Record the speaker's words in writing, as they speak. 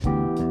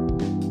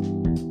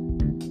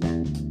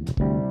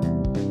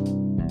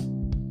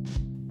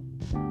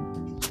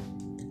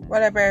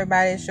What up,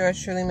 everybody? It's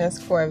yours truly, Miss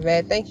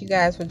Corvette. Thank you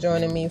guys for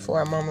joining me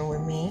for a moment with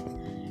me.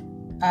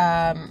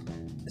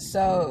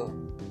 So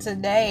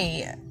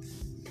today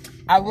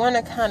I want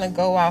to kind of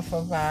go off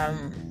of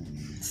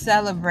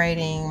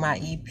celebrating my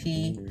EP.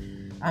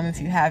 If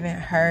you haven't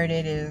heard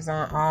it, it is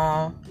on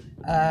all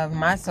of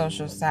my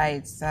social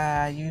sites,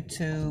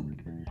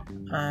 YouTube,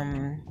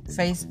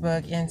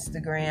 Facebook,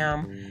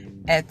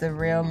 Instagram, at The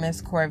Real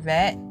Miss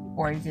Corvette,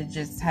 or you could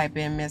just type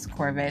in Miss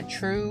Corvette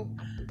True,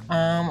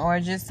 or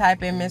just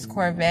type in Miss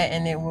Corvette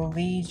and it will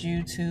lead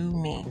you to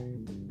me.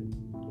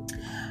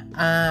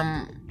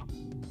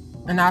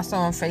 And also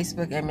on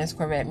Facebook at Miss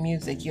Corvette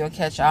Music. You'll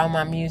catch all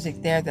my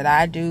music there that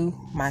I do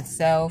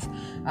myself,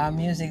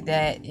 music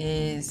that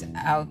is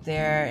out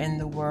there in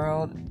the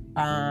world.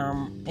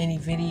 Any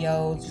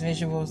videos,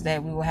 visuals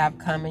that we will have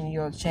coming,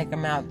 you'll check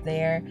them out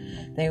there.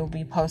 They will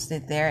be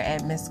posted there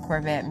at Miss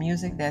Corvette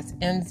Music. That's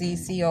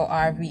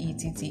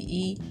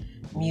MZCORVETTE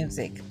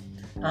Music.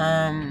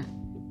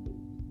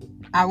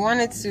 I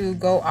wanted to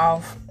go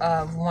off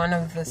of one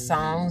of the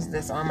songs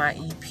that's on my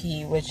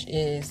EP, which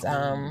is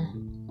we're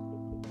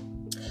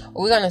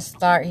going to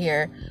start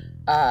here,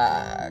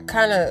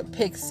 kind of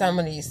pick some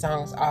of these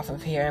songs off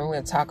of here, and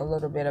we'll talk a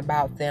little bit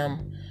about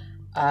them.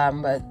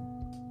 But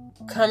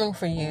Coming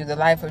for You, The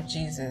Life of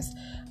Jesus,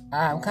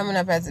 coming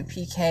up as a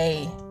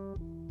PK,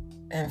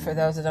 and for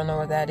those that don't know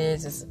what that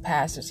is, it's a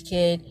pastor's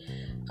kid.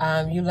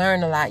 You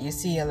learn a lot, you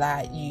see a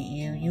lot,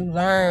 you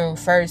learn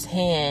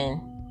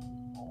firsthand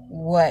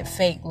what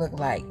fake look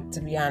like,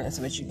 to be honest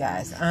with you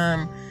guys.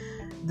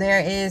 There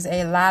is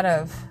a lot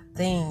of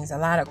things, a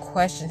lot of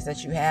questions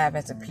that you have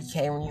as a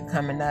PK when you're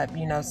coming up.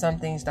 You know, some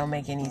things don't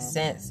make any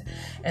sense.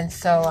 And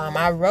so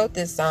I wrote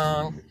this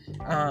song,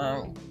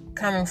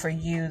 Coming for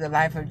You, The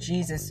Life of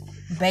Jesus,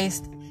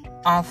 based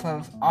off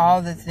of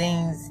all the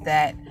things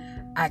that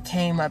I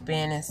came up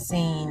in and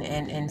seen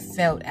and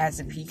felt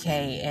as a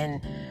PK,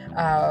 and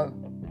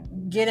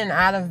getting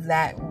out of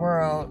that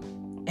world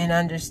and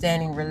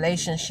understanding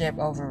relationship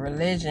over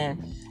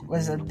religion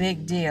was a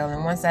big deal.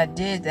 And once I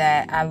did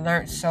that, I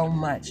learned so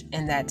much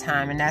in that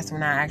time, and that's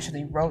when I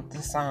actually wrote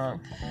the song.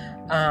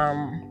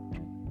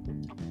 And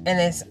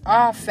it's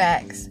all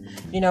facts.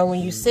 You know, when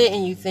you sit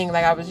and you think,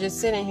 like I was just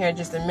sitting here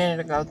just a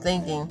minute ago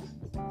thinking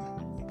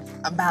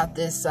about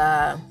this,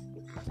 about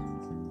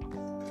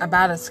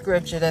a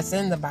scripture that's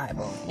in the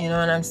Bible. You know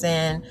what I'm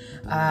saying?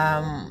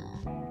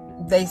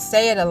 They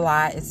say it a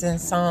lot. It's in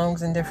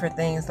songs and different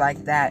things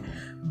like that.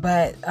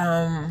 But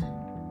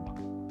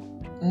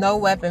no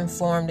weapon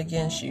formed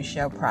against you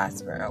shall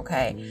prosper,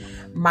 okay?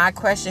 My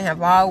question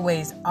have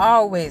always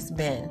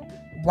been,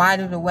 why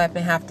do the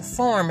weapon have to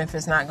form if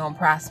it's not going to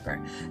prosper?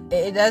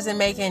 It doesn't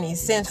make any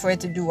sense for it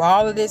to do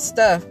all of this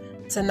stuff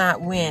to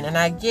not win. And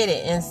I get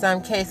it. In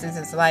some cases,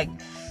 it's like,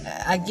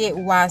 I get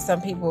why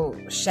some people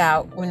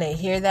shout when they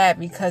hear that,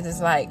 because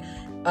it's like,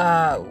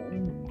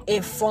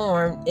 it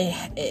formed,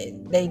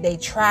 they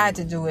tried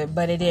to do it,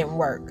 but it didn't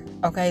work.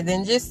 Okay,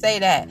 then just say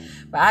that.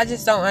 But I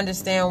just don't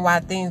understand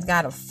why things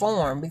gotta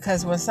form,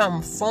 because when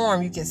something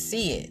form, you can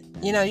see it.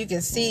 You know, you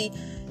can see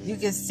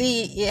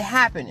it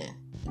happening.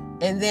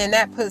 And then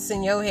that puts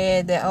in your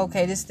head that,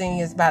 okay, this thing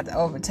is about to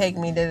overtake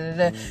me,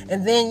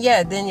 And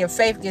then your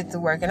faith gets to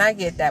work. And I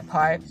get that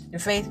part.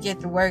 Your faith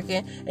gets to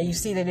working, and you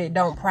see that it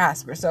don't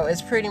prosper. So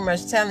it's pretty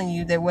much telling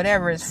you that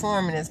whatever is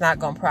forming is not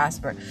going to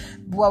prosper.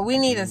 Well, we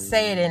need to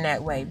say it in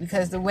that way,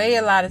 because the way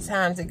a lot of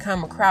times it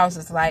come across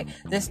is like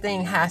this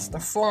thing has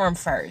to form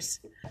first.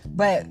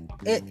 But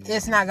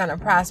it's not going to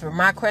prosper.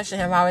 My question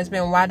has always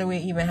been, why do we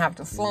even have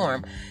to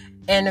form?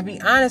 And to be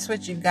honest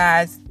with you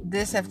guys,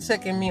 this have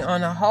taken me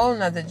on a whole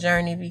nother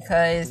journey,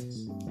 because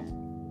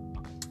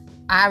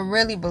I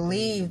really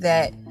believe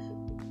that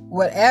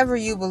whatever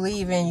you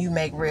believe in, you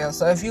make real.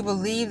 So if you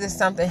believe that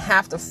something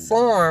have to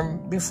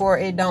form before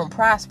it don't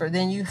prosper,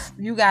 then you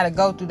got to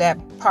go through that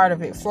part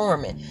of it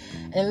forming.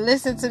 And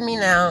listen to me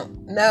now.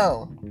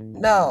 No,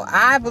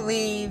 I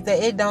believe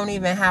that it don't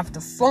even have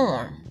to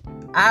form.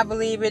 I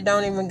believe it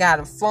don't even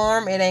gotta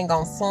form. It ain't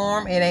gonna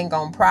form. It ain't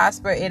gonna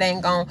prosper. It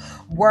ain't gonna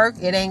work.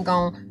 It ain't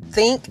gonna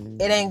think.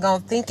 It ain't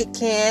gonna think it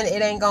can.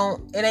 It ain't gonna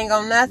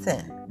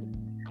nothing.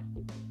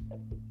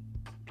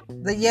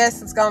 The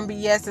yes is gonna be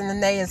yes, and the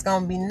nay is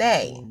gonna be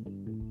nay.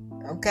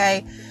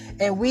 Okay?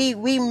 And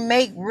we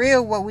make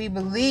real what we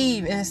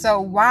believe. And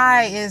so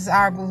why is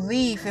our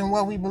belief in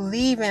what we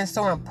believe in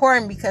so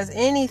important? Because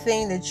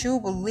anything that you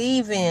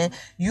believe in,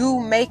 you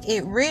make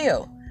it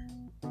real.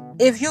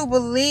 If you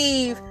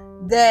believe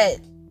that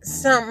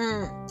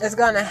something is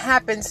going to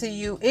happen to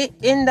you, it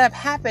end up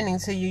happening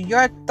to you.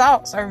 Your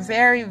thoughts are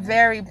very,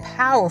 very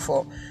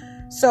powerful.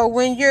 So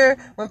when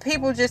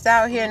people just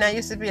out here, and that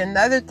used to be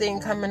another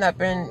thing coming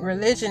up in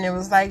religion, it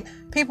was like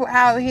people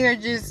out here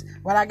just,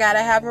 well, I got to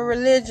have a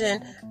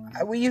religion.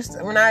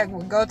 When I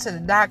would go to the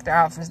doctor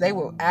office, they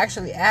would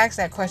actually ask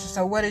that question,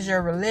 so what is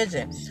your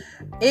religion?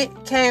 It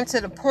came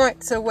to the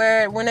point to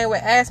where when they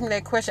would ask me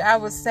that question, I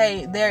would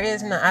say there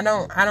is none.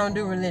 I don't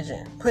do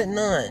religion. Put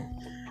none.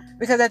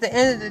 Because at the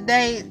end of the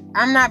day,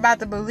 I'm not about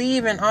to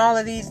believe in all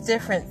of these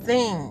different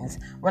things.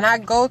 When I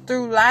go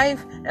through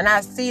life and I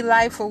see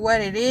life for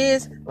what it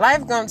is,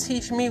 life gonna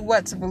teach me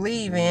what to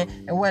believe in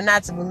and what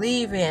not to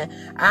believe in.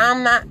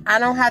 I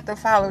don't have to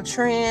follow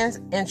trends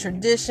and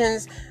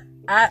traditions.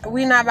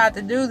 We're not about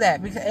to do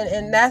that, because,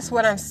 and that's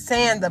what I'm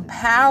saying. The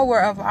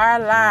power of our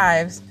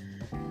lives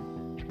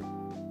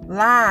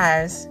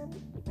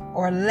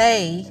or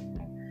lay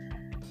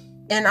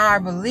in our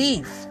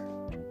belief.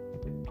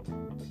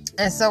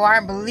 And so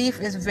our belief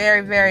is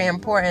very, very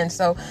important.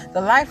 So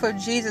the life of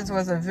Jesus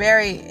was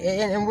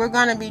and we're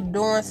going to be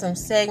doing some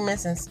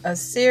segments and a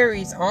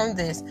series on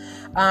this,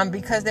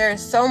 because there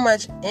is so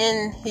much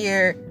in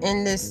here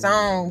in this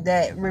song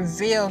that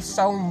reveals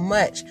so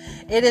much.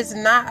 It is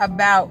not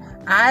about,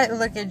 I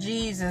look at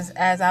Jesus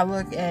as I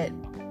look at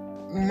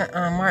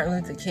Martin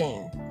Luther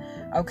King.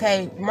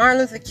 Okay, Martin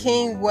Luther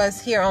King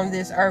was here on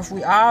this earth.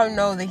 We all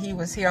know that he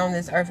was here on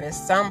this earth at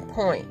some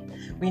point.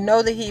 We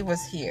know that he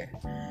was here.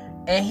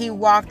 And he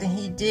walked and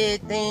he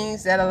did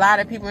things that a lot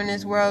of people in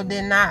this world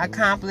did not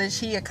accomplish.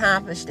 He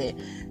accomplished it.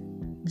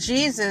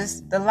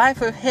 Jesus, the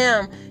life of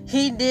him,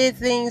 he did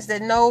things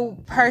that no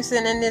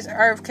person in this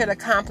earth could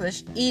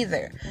accomplish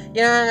either.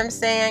 You know what I'm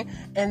saying?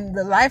 And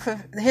the life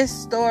of his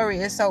story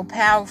is so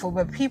powerful,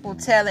 but people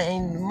tell it,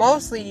 and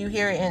mostly you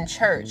hear it in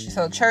church.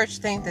 So church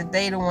think that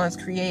they the ones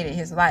created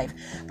his life.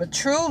 But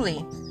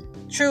truly,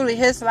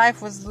 his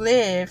life was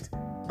lived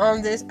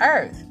on this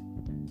earth.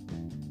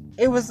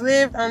 It was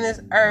lived on this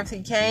earth.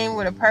 He came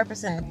with a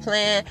purpose and a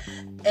plan.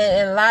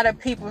 And a lot of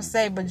people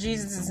say, but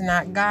Jesus is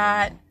not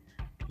God.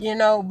 You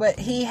know, but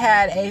he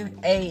had a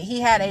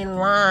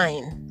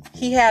line.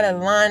 He had a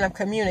line of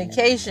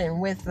communication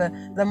with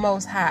the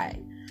Most High.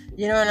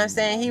 You know what I'm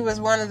saying? He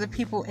was one of the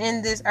people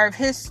in this earth.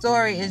 His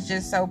story is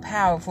just so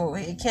powerful.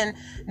 It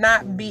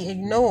cannot be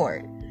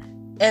ignored.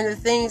 And the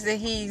things that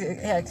he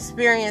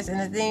experienced and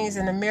the things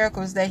and the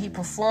miracles that he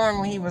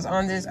performed when he was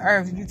on this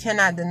earth, you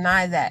cannot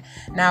deny that.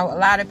 Now, a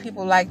lot of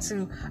people like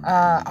to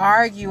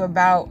argue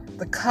about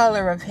the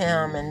color of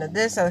him and the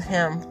this of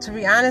him. To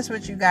be honest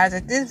with you guys,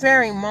 at this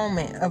very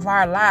moment of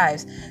our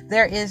lives,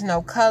 there is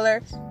no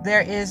color,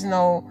 there is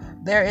no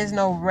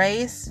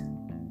race,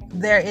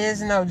 there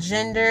is no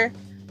gender.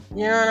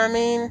 You know what I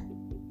mean?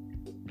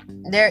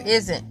 There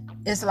isn't.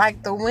 It's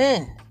like the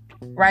wind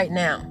right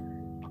now.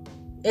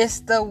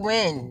 It's the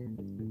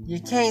wind. You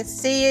can't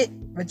see it,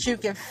 but you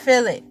can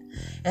feel it.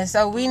 And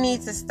so we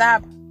need to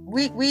stop.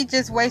 We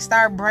just waste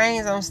our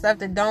brains on stuff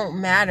that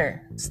don't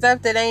matter.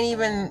 Stuff that ain't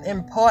even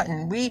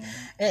important.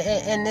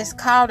 And it's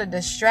called a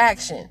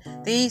distraction.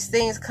 These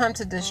things come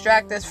to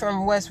distract us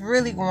from what's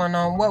really going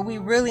on, what we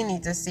really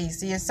need to see.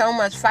 See, there's so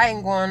much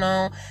fighting going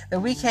on that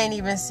we can't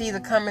even see the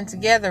coming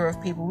together of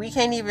people. We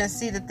can't even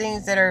see the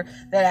things that are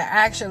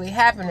actually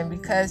happening,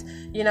 because,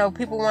 you know,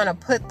 people want to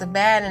put the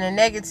bad and the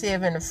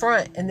negative in the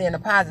front and then the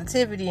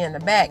positivity in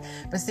the back.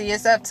 But see,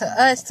 it's up to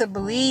us to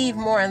believe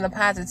more in the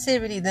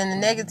positivity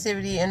than the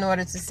negativity in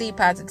order to see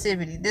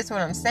positivity. This is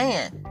what I'm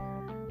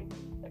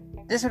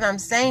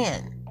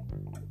saying.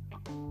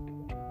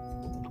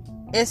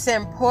 It's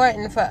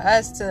important for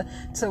us to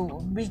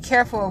be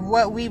careful of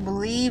what we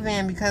believe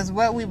in, because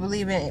what we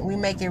believe in, we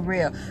make it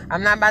real.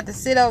 I'm not about to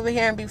sit over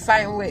here and be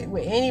fighting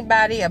with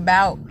anybody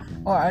about,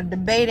 or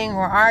debating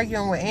or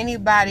arguing with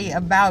anybody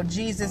about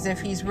Jesus,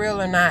 if he's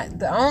real or not.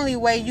 The only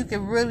way you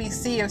can really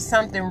see if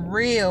something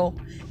real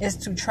is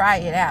to try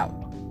it out.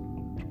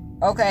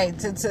 Okay,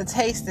 to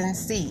taste and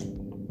see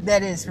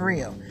that it's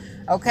real.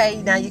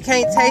 Okay, now you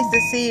can't taste to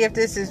see if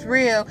this is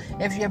real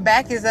if your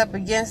back is up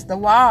against the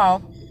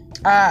wall.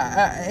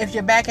 If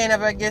your back ain't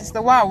up against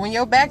the wall. When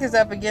your back is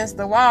up against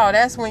the wall,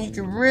 that's when you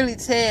can really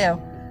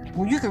tell.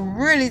 Well, you can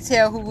really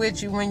tell who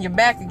with you when you're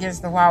back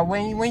against the wall.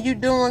 When you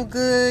doing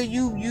good,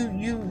 you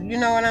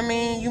know what I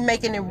mean? You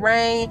making it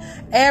rain.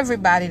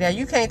 Everybody there.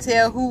 You can't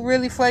tell who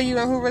really for you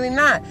and who really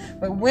not.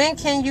 But when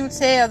can you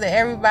tell that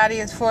everybody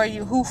is for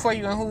you, who for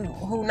you and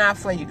who not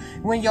for you?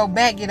 When your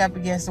back get up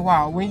against the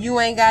wall. When you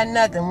ain't got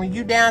nothing. When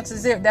you down to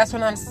zero. That's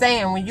what I'm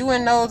saying. When you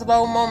in those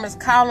low moments,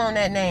 call on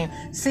that name.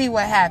 See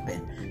what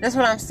happened. That's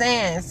what I'm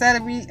saying.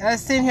 Instead of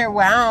us sitting here,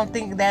 well, I don't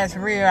think that's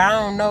real. I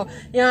don't know.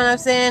 You know what I'm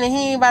saying? And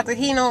he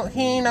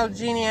ain't no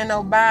genie in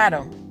no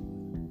bottle.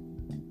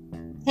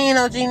 He ain't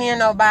no genie in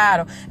no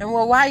bottle. And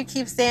well, why you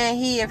keep saying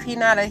he if he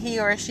not a he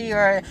or a she?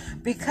 Or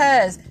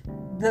because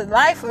the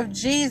life of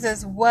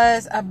Jesus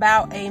was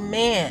about a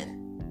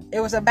man. It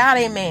was about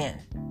a man.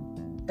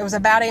 It was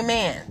about a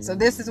man. So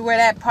this is where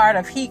that part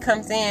of he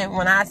comes in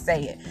when I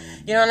say it.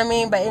 You know what I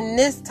mean? But in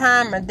this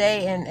time of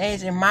day and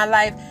age in my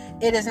life,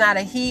 it is not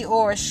a he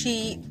or a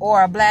she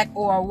or a black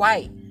or a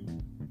white.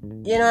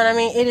 You know what I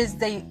mean? It is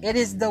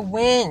the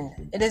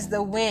wind. It is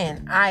the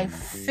wind. I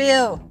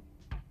feel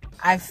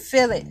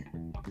it.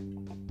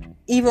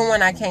 Even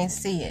when I can't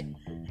see it.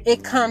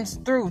 It comes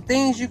through.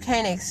 Things you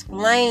can't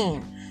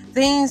explain.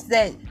 Things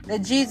that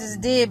Jesus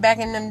did back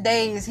in them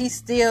days, he's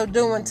still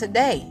doing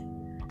today.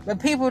 But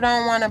people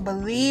don't want to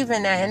believe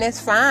in that, and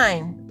it's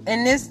fine.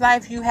 in this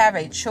life, you have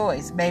a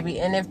choice, baby.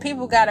 And if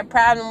people got a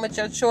problem with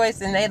your choice,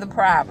 then they the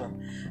problem.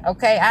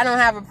 Okay, I don't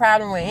have a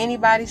problem with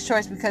anybody's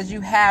choice because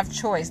you have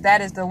choice.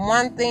 That is the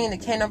one thing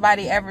that can't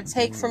nobody ever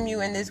take from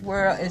you in this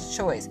world is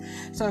choice.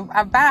 So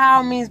by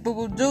all means,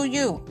 boo-boo, do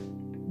you.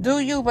 Do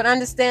you, but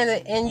understand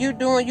that in you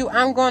doing you,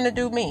 I'm going to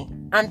do me.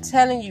 I'm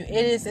telling you,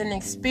 it is an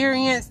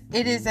experience.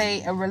 It is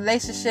a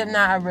relationship,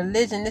 not a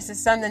religion. This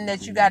is something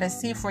that you got to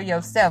see for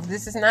yourself.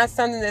 This is not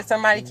something that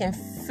somebody can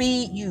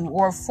feed you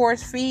or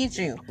force feed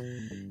you.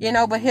 You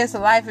know, but his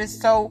life is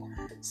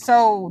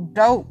so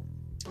dope.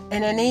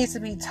 And it needs to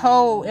be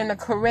told in the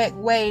correct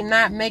way,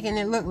 not making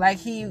it look like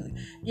he,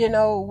 you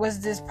know, was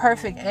this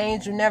perfect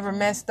angel, never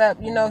messed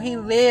up. You know, he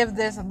lived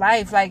this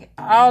life like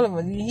all of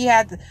us. He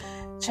had to...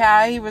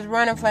 Child, he was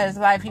running for his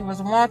life. He was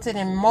wanted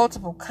in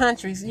multiple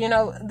countries. You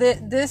know,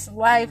 this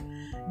life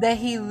that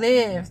he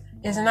lived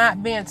is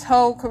not being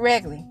told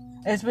correctly.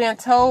 It's being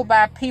told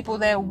by people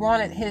that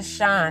wanted his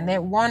shine,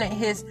 that wanted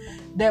his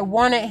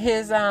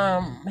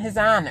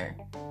honor.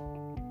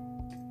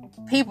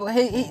 People,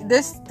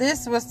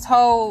 this was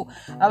told.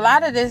 A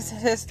lot of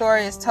his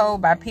story is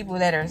told by people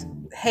that are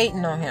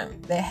hating on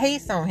him, that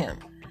hates on him,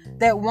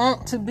 that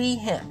want to be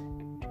him.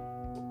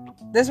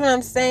 That's what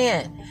I'm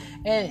saying.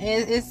 And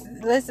it's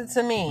listen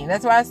to me.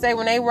 That's why I say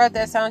when they wrote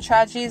that song,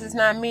 Try Jesus,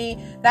 Not Me,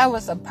 that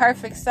was a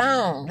perfect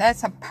song.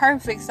 That's a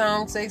perfect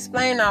song to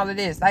explain all of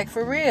this. Like,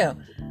 for real.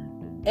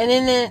 And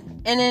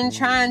in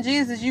trying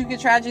Jesus, you can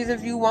try Jesus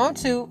if you want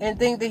to and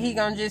think that he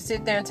gonna just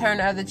sit there and turn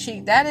the other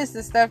cheek. That is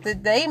the stuff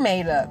that they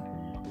made up.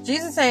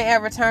 Jesus ain't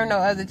ever turned no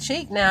other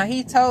cheek. Now,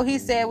 he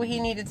said what he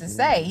needed to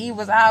say. He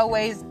was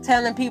always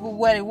telling people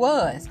what it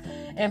was.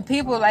 And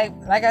people, like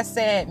I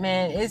said,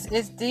 man,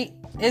 it's deep.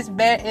 It's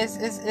bad.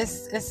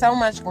 It's so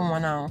much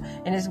going on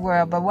in this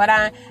world. But what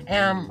I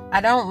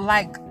don't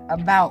like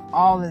about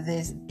all of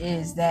this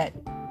is that,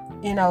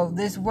 you know,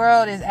 this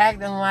world is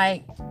acting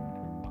like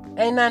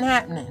ain't nothing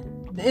happening.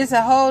 It's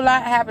a whole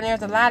lot happening.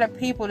 There's a lot of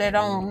people that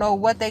don't know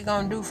what they're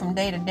going to do from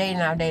day to day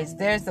nowadays.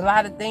 There's a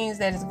lot of things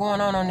that is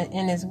going on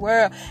in this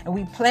world. And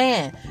we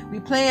plan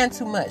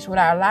too much with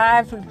our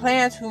lives. We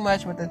plan too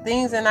much with the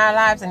things in our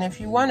lives. And if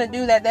you want to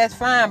do that, that's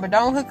fine. But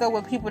don't hook up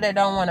with people that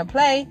don't want to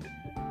play.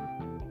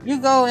 You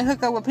go and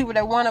hook up with people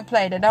that want to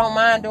play, that don't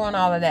mind doing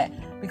all of that.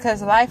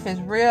 Because life is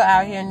real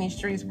out here in these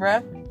streets,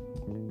 bruh.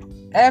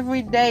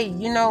 Every day,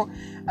 you know,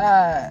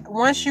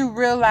 once you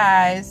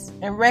realize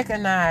and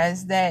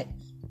recognize that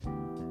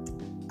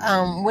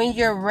when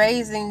you're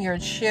raising your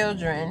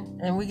children,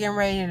 and we're getting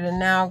ready to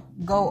now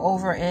go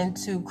over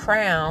into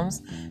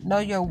crowns, know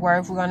your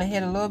worth. We're going to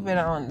hit a little bit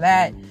on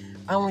that.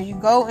 When you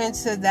go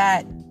into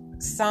that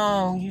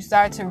song, you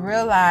start to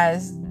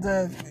realize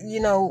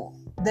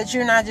that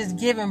you're not just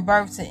giving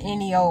birth to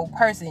any old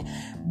person.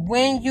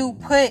 When you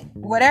put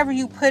whatever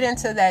you put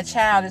into that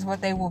child is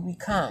what they will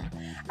become.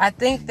 I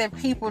think that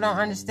people don't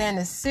understand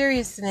the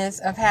seriousness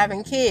of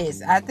having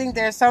kids. I think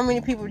there are so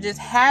many people just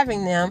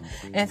having them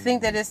and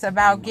think that it's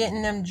about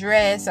getting them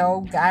dressed.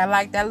 Oh, I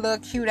like that little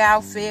cute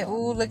outfit.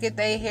 Ooh, look at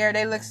their hair.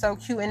 They look so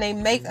cute. And they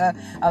make a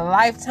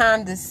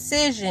lifetime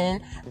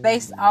decision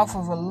based off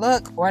of a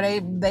look, or they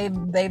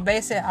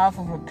base it off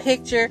of a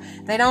picture.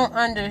 They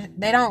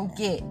don't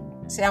get.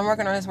 See, I'm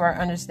working on this word,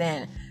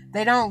 understanding.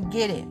 They don't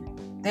get it.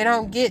 They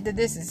don't get that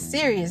this is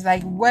serious.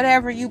 Like,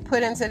 whatever you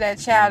put into that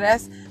child,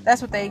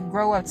 that's what they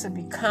grow up to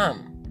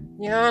become.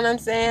 You know what I'm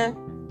saying?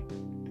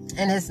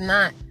 And it's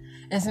not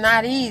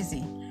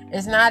easy.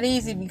 It's not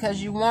easy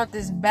because you want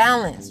this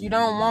balance. You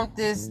don't want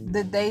this,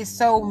 that they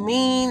so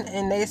mean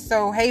and they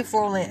so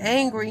hateful and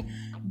angry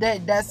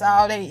that that's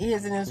all they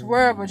is in this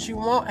world. But you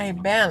want a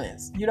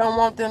balance. You don't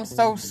want them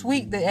so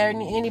sweet that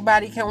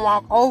anybody can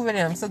walk over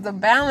them. So the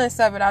balance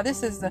of it all,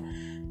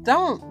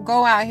 don't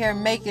go out here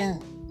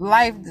making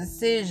life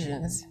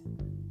decisions.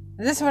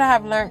 This is what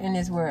I've learned in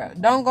this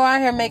world. Don't go out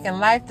here making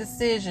life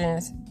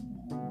decisions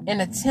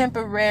in a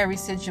temporary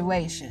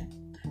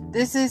situation.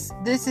 This is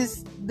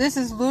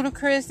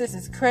ludicrous. This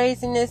is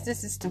craziness.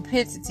 This is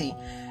stupidity.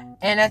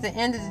 And at the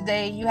end of the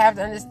day, you have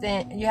to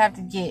understand. You have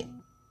to get.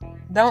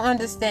 Don't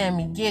understand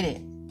me. Get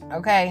it.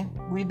 Okay?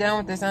 We done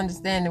with this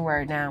understanding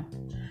word now.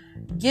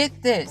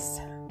 Get this.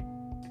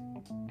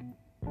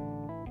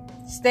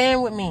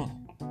 Stand with me.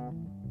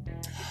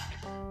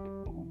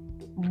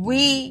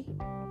 We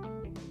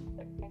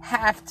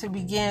have to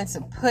begin to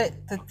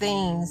put the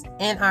things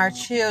in our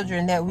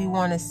children that we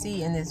want to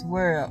see in this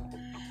world.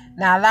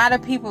 Now, a lot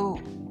of people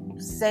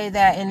say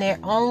that and they're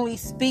only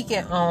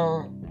speaking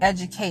on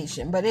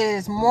education, but it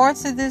is more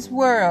to this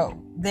world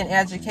than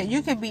education.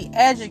 You could be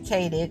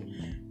educated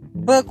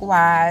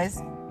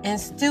book-wise and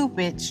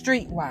stupid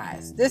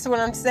street-wise. This is what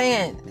I'm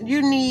saying.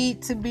 You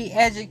need to be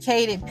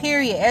educated,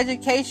 period.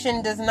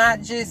 Education does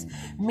not just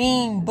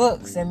mean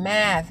books and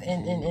math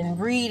and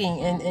reading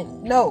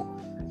and no.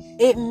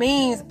 It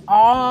means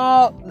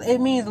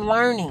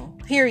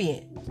learning,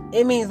 period.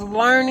 It means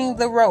learning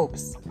the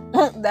ropes.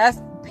 That's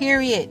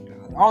period.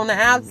 On the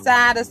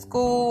outside of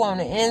school, on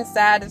the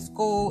inside of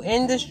school,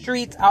 in the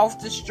streets,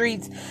 off the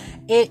streets.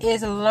 It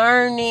is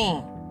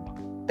learning.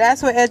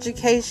 That's what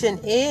education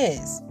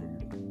is.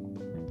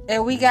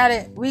 And we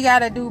gotta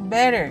do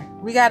better.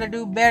 We gotta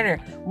do better.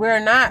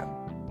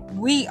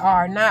 We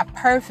are not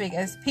perfect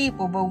as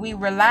people, but we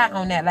rely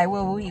on that. Like,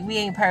 well, we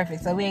ain't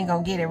perfect, so we ain't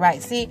gonna get it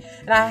right. See,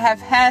 and I have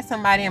had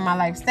somebody in my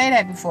life say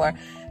that before.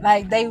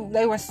 Like, they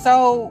were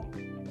so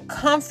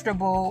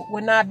comfortable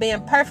with not being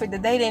perfect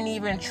that they didn't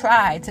even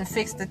try to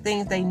fix the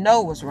things they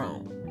know was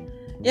wrong.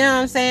 You know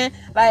what I'm saying?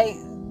 Like,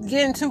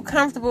 getting too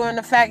comfortable in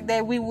the fact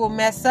that we will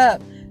mess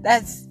up.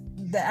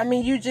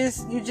 You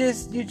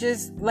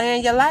just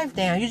laying your life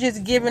down. You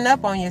just giving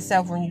up on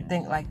yourself when you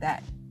think like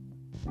that.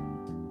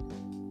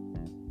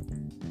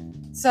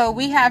 So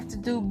we have to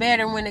do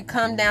better when it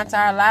comes down to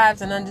our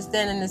lives and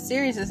understanding the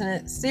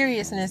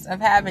seriousness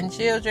of having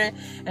children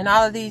and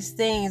all of these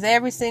things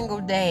every single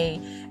day.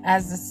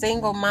 As a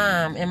single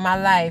mom in my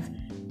life,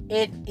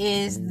 it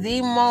is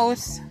the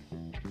most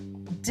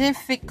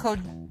difficult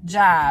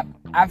job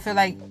I feel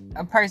like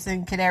a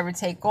person could ever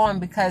take on,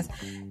 because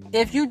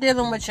if you're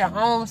dealing with your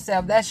own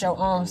self, that's your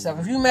own self.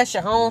 If you mess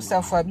your own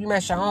self up, you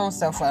mess your own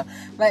self up.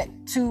 But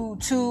to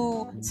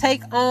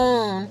take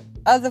on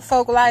other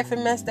folk life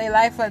and mess their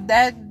life up,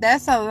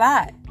 that's a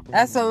lot.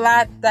 That's a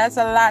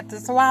lot to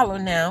swallow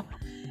now.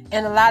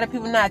 And a lot of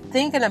people not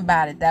thinking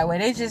about it that way.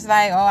 They just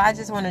like, oh, I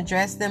just want to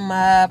dress them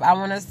up. I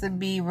want us to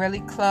be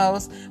really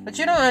close. But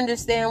you don't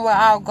understand what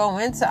all go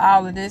into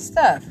all of this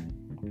stuff.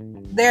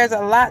 There's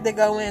a lot that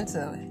go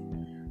into it.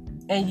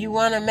 And you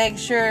want to make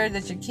sure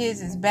that your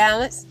kids is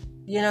balanced.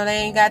 You know, they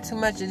ain't got too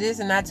much of this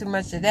and not too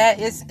much of that.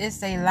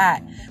 It's a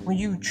lot when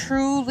you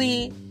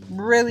truly,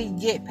 really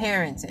get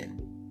parenting.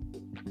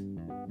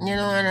 You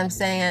know what I'm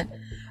saying?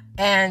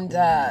 And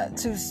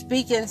to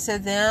speak into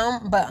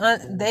them,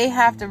 but they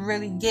have to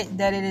really get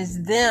that it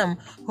is them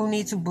who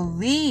need to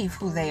believe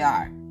who they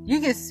are. You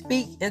can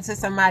speak into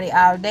somebody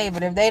all day,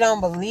 but if they don't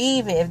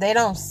believe it, if they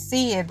don't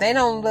see it, if they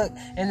don't look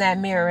in that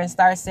mirror and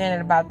start saying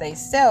it about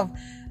themselves,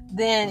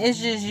 then it's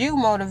just you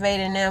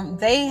motivating them.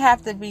 They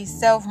have to be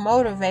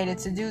self-motivated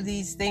to do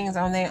these things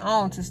on their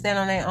own, to stand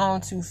on their own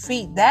 2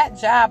 feet. That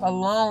job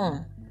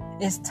alone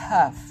is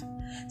tough.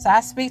 So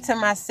I speak to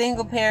my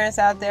single parents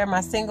out there,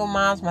 my single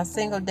moms, my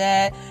single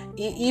dad.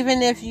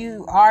 Even if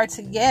you are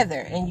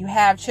together and you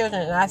have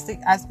children, and I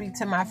speak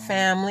to my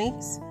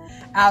families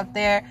out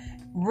there,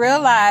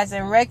 realize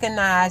and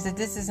recognize that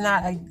this is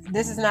not a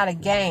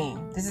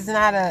game. This is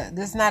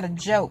not a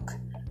joke.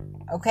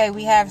 Okay,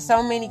 we have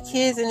so many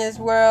kids in this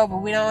world, but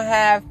we don't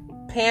have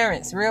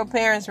parents, real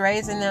parents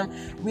raising them.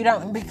 We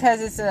don't,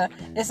 because it's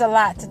a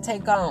lot to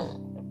take on.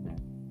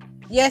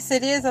 Yes,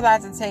 it is a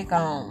lot to take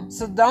on.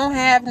 So don't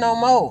have no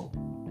more.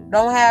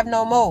 Don't have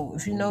no more,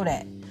 if you know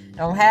that.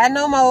 Don't have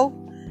no more.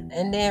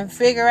 And then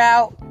figure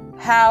out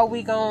how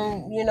we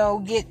gonna,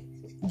 get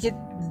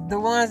the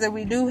ones that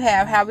we do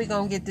have, how we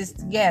gonna get this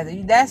together.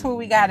 That's what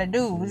we gotta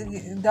do.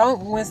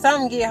 When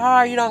something get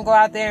hard, you don't go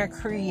out there and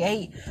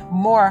create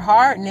more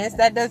hardness.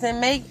 That doesn't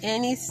make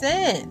any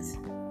sense.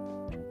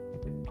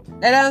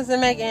 That doesn't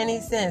make any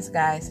sense,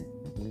 guys.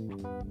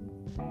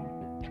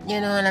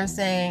 You know what I'm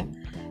saying?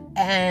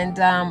 And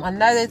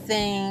another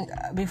thing,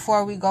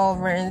 before we go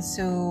over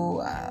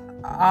into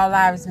All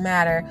Lives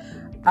Matter,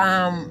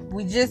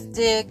 we just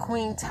did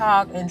Queen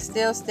Talk and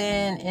still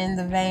stand in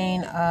the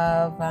vein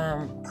of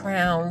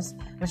Crowns,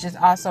 which is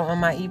also on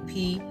my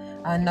EP,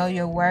 Know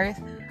Your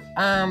Worth.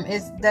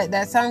 It's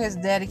that song is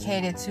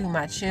dedicated to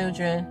my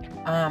children.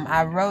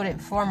 I wrote it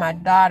for my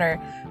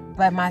daughter,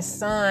 but my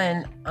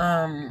son,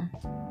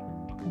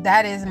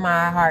 that is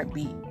my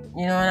heartbeat.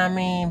 You know what I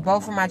mean?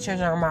 Both of my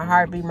children are my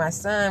heartbeat. My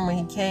son, when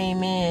he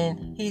came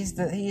in, he's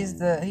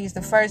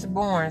the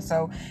firstborn,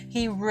 so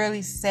he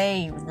really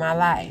saved my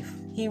life.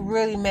 He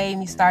really made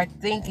me start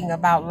thinking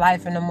about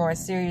life in a more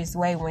serious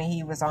way when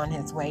he was on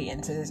his way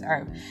into this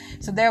earth.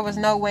 So there was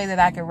no way that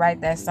I could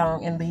write that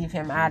song and leave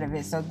him out of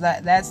it. So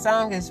that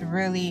song is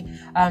really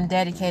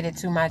dedicated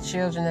to my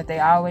children, that they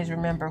always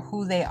remember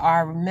who they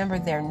are, remember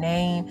their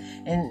name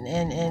and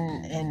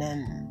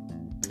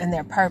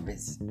their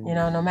purpose.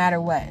 No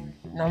matter what.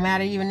 No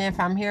matter even if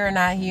I'm here or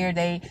not here,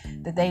 they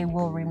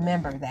will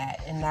remember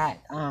that, and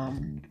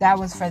that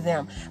was for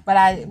them.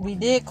 But we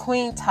did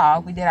Queen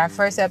Talk. We did our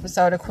first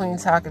episode of Queen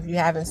Talk. If you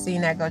haven't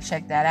seen that, go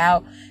check that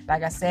out.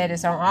 Like I said,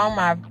 it's on all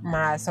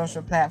my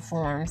social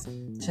platforms.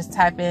 Just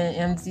type in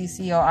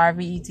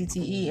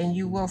MZCORVETTE and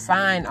you will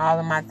find all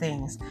of my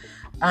things.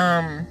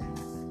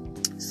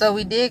 So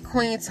we did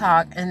Queen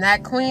Talk, and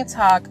that Queen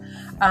Talk,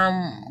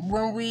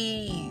 when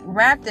we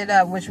wrapped it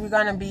up, which we're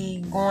going to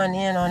be going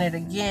in on it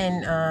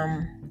again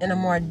in a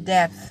more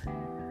depth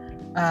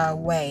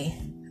way.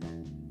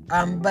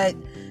 But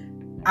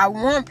I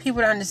want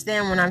people to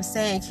understand when I'm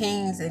saying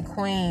kings and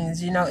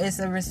queens, it's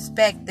a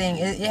respect thing.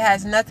 It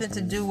has nothing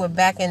to do with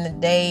back in the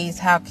days,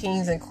 how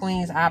kings and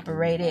queens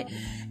operated.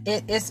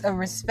 It's a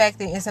respect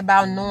thing. It's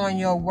about knowing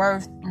your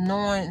worth,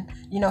 knowing,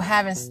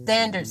 having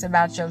standards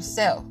about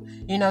yourself.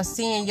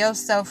 Seeing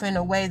yourself in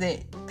a way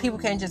that people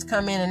can't just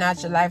come in and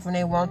out your life when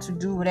they want to,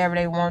 do whatever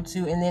they want to,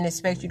 and then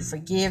expect you to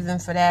forgive them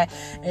for that.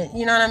 And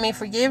you know what I mean?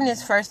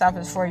 Forgiveness, first off,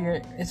 is for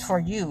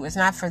you. It's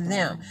not for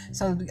them.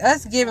 So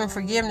us giving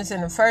forgiveness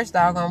in the first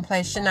doggone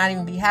place should not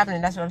even be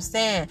happening. That's what I'm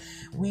saying.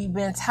 We've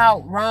been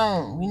taught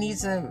wrong. We need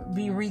to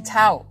be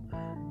retaught.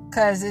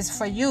 Because it's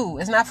for you.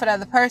 It's not for the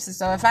other person.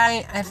 So if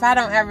I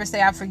don't ever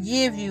say I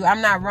forgive you, I'm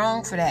not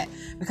wrong for that.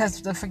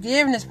 Because the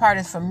forgiveness part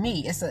is for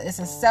me. It's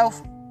a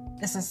self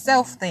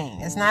thing.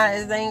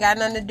 It ain't got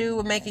nothing to do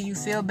with making you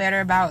feel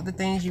better about the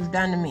things you've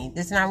done to me.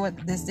 That's not what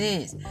this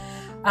is.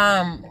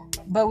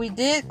 But we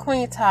did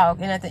Queen Talk,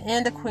 and at the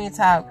end of Queen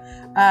Talk,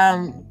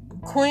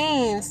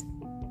 queens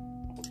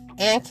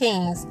and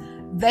kings,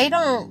 they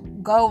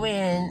don't go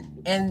in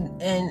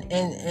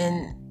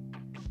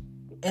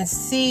and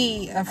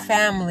see a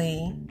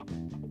family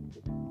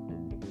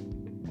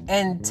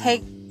and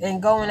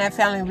go in that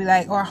family and be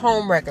like, or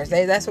homewreckers.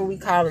 That's what we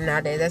call them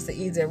nowadays. That's the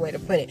easier way to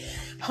put it.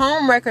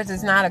 Homewreckers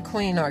is not a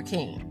queen or a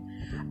king.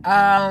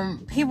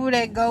 People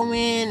that go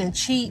in and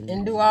cheat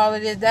and do all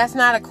of this, that's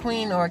not a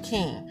queen or a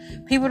king.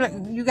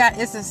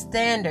 It's a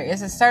standard.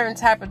 It's a certain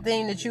type of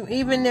thing that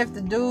even if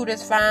the dude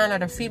is fine or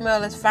the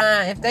female is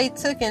fine, if they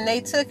took it, they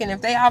took it.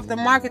 If they off the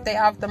market, they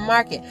off the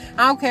market.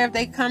 I don't care if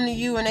they come to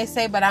you and they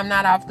say, but I'm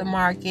not off the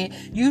market.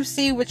 You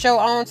see with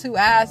your own two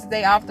eyes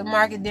they off the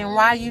market, then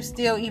why are you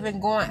still even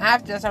going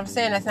after us? I'm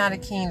saying that's not a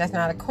king, that's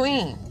not a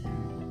queen.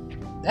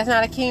 That's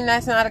not a king,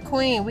 that's not a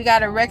queen. We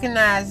gotta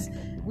recognize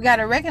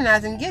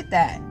and get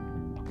that.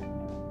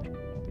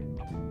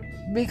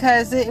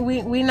 Because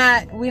we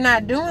not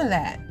doing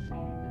that.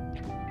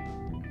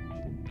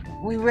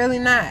 We really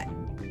not.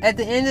 At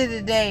the end of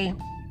the day,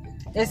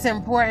 it's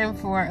important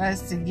for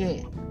us to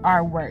get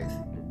our worth.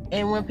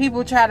 And when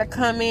people try to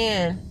come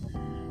in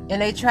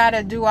and they try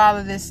to do all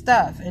of this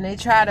stuff and they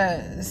try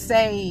to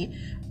say,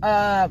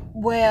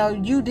 well,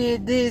 you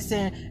did this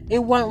and it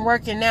wasn't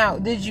working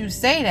out. Did you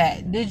say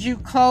that? Did you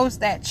close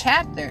that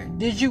chapter?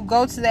 Did you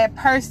go to that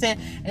person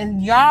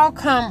and y'all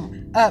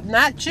come up,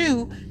 not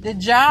you,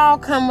 did y'all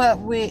come up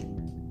with,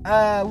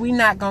 we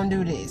not gonna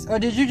do this? Or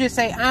did you just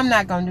say, I'm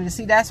not gonna do this?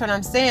 See, that's what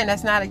I'm saying.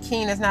 That's not a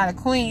king, that's not a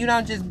queen. You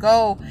don't just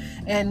go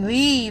and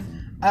leave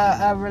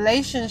a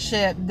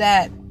relationship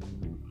that,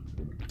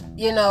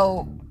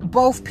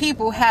 both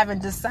people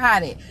haven't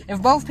decided.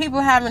 If both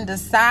people haven't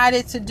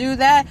decided to do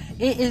that,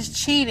 it is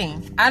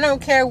cheating. I don't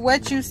care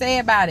what you say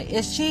about it.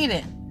 It's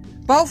cheating.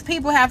 Both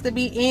people have to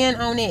be in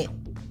on it.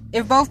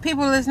 If both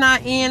people is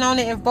not in on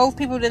it, if both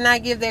people did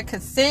not give their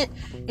consent,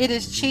 it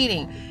is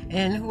cheating.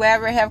 And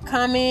whoever have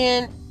come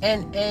in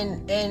and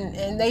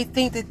they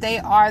think that they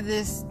are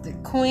the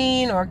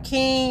queen or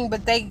king,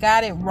 but they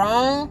got it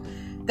wrong,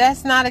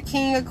 that's not a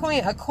king or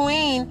queen. A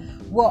queen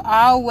will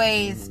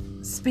always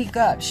speak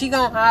up. She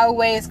gonna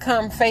always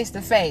come face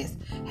to face.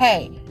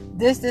 Hey,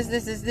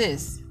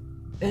 this.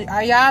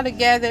 Are y'all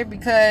together?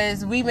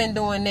 Because we've been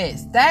doing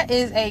this.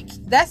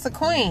 That's a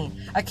queen.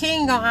 A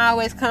king gonna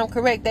always come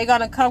correct. They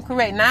gonna come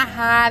correct, not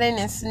hiding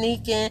and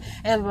sneaking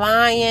and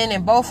lying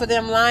and both of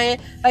them lying.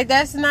 Like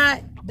this is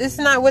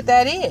not what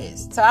that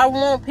is. So I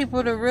want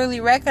people to really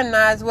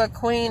recognize what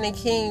queen and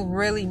king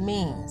really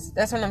means.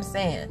 That's what I'm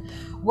saying.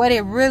 What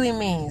it really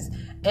means.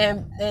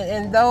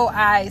 And though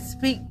I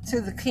speak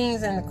to the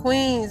kings and the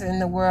queens in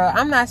the world,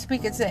 I'm not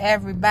speaking to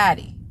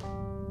everybody.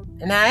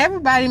 And now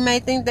everybody may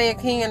think they're a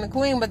king and a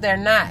queen, but they're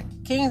not.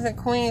 Kings and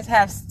queens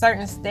have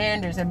certain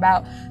standards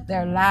about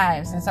their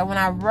lives. And so when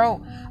I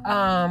wrote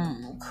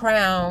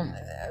Crown,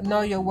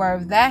 Know Your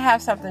Worth, that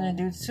has something to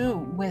do too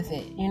with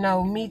it.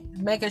 Me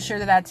making sure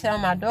that I tell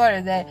my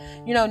daughter that,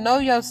 know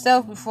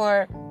yourself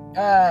before,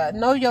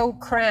 know your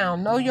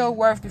crown, know your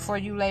worth before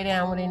you lay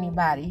down with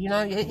anybody.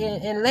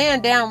 And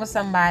laying down with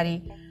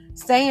somebody,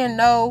 saying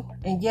no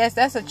and yes,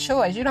 that's a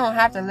choice. You don't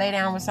have to lay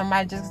down with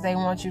somebody just because they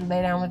want you to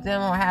lay down with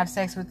them or have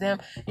sex with them.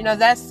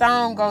 That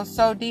song goes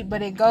so deep,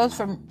 but it goes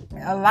for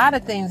a lot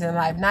of things in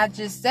life, not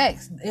just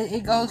sex.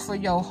 It goes for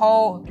your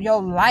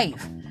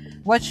life,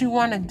 what you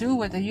want to do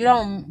with it. You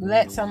don't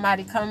let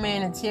somebody come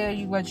in and tell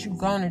you what you're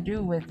going to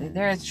do with it.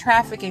 There's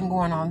trafficking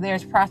going on.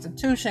 There's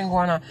prostitution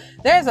going on.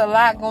 There's a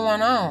lot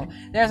going on.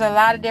 There's a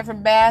lot of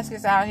different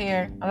baskets out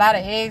here, a lot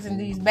of eggs in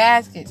these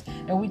baskets,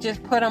 and we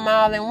just put them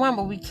all in one,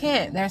 but we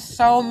can't. There's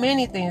so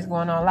many things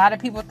going on. A lot of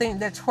people think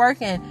that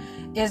twerking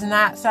is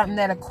not something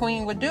that a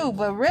queen would do,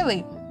 but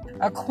really,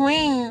 a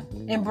queen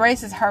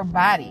embraces her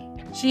body.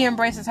 She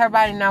embraces her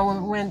body. Now,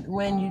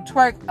 when you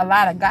twerk, a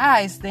lot of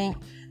guys think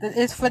that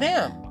it's for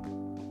them.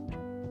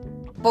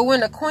 But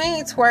when the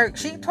queen twerks,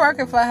 she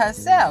twerking for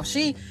herself.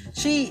 She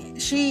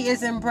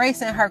is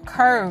embracing her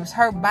curves,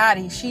 her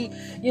body.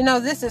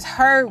 This is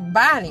her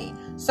body.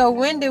 So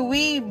when did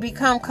we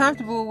become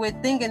comfortable with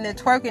thinking that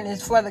twerking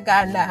is for the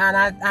guy?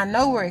 And I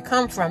know where it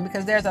comes from,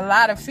 because there's a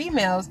lot of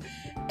females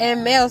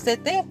and males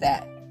that think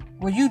that.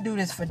 Well, you do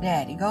this for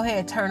daddy. Go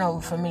ahead, turn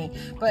over for me.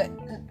 But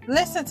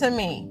listen to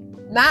me.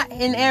 Not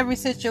in every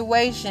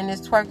situation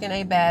is twerking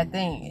a bad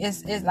thing.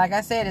 It's like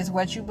I said, it's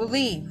what you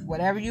believe.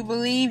 Whatever you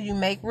believe, you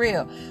make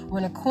real.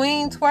 When a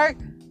queen twerk,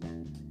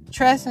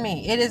 Trust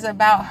me, it is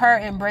about her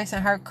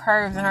embracing her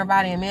curves and her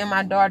body. And me and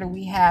my daughter,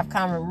 we have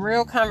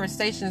real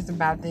conversations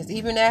about this,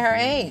 even at her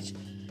age.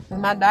 With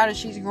my daughter,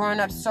 she's growing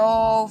up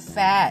so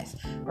fast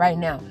right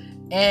now.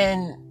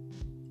 And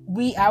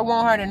I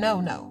want her to know.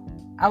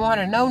 I want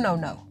her to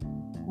know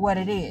what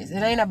it is.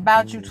 It ain't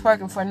about you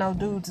twerking for no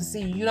dude to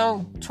see. You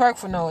don't twerk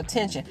for no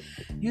attention.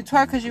 You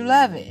twerk because you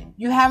love it.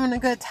 You having a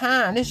good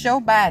time. It's your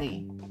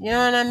body. You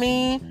know what I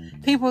mean?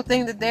 People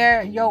think that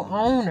they're your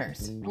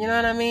owners. You know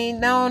what I mean?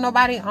 No,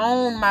 nobody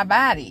owns my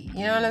body.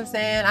 You know what I'm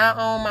saying? I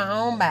own my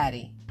own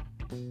body.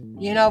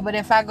 You know, but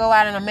if I go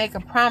out and I make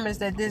a promise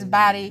that this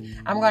body,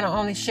 I'm going to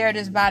only share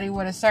this body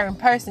with a certain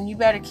person, you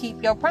better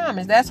keep your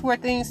promise. That's where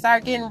things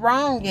start getting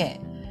wrong at.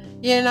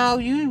 You know,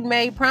 you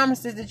made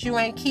promises that you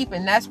ain't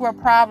keeping. That's where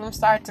problems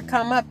start to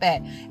come up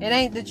at. It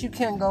ain't that you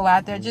can go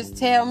out there. Just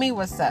tell me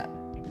what's up.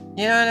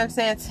 You know what I'm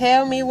saying?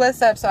 Tell me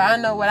what's up so I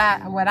know what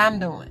I'm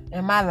doing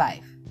in my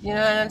life. You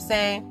know what I'm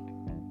saying?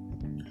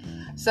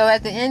 So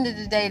at the end of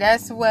the day,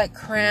 that's what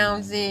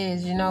Crowns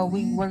is. You know,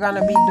 we're going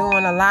to be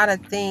doing a lot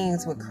of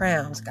things with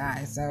Crowns,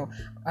 guys. So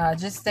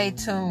just stay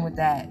tuned with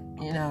that.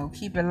 You know,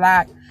 keep it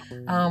locked.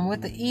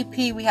 With the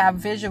EP, we have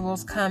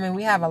visuals coming.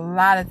 We have a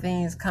lot of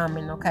things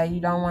coming, okay? You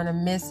don't want to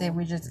miss it.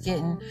 We're just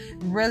getting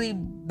really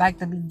like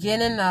the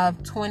beginning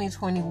of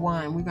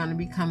 2021. We're going to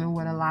be coming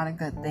with a lot of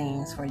good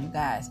things for you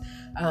guys.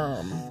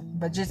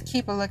 But just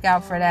keep a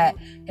lookout for that.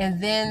 And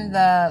then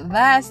the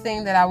last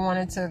thing that I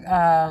wanted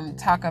to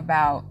talk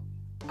about,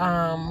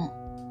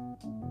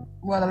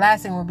 well, the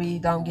last thing will be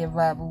Don't Give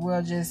Up.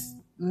 We'll just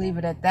leave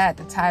it at that.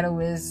 The title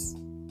is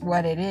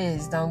what it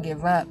is. Don't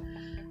give up.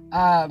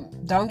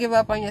 Don't give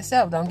up on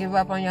yourself. Don't give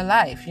up on your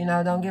life. You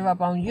know, don't give up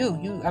on you.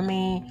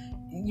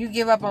 You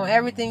give up on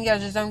everything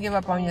else. Just don't give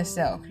up on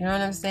yourself. You know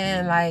what I'm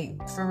saying? Like,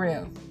 for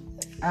real.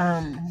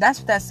 That's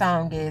what that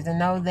song is. And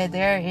know that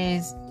there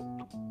is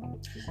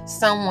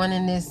someone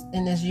in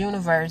this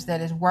universe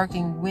that is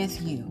working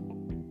with you.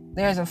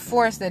 There's a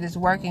force that is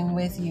working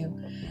with you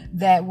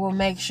that will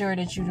make sure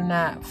that you do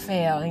not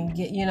fail and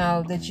get, you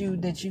know, that you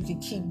can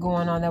keep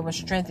going on, that will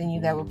strengthen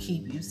you, that will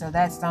keep you. So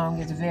that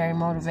song is a very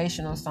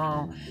motivational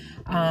song.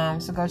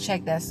 So go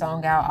check that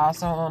song out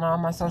also on all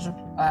my social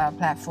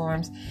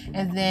platforms.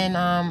 And then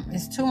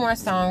it's two more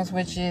songs,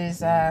 which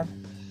is All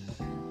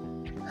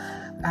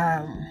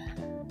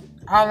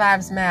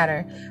Lives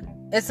Matter.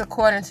 It's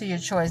according to your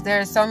choice. There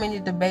are so many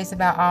debates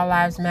about All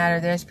Lives Matter.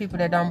 There's people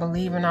that don't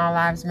believe in All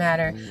Lives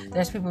Matter.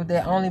 There's people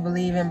that only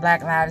believe in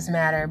Black Lives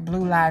Matter,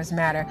 Blue Lives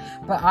Matter.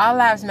 But All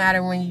Lives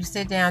Matter, when you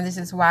sit down, this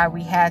is why I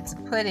had to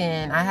put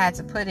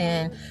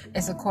in,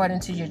 it's according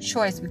to your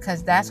choice,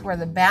 because that's where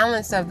the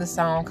balance of the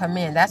song come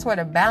in. That's where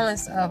the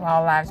balance of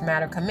All Lives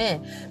Matter come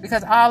in.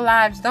 Because all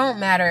lives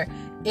don't matter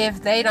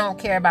if they don't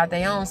care about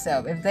their own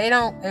self. If they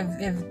don't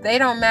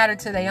matter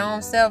to their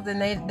own self, then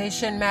they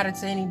shouldn't matter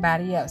to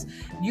anybody else.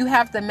 You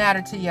have to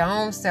matter to your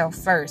own self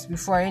first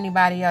before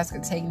anybody else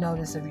can take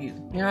notice of you.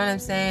 You know what I'm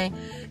saying?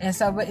 And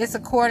so, but it's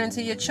according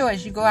to your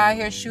choice. You go out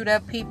here, shoot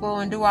up people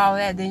and do all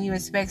that, then you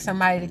expect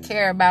somebody to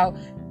care about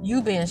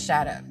you being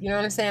shot up. You know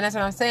what I'm saying? That's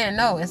what I'm saying.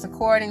 No, it's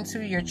according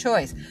to your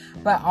choice.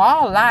 But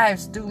all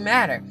lives do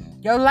matter.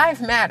 Your life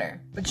matter,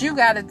 but you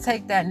got to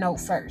take that note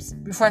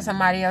first before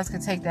somebody else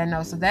can take that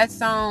note. So that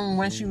song,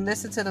 once you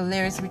listen to the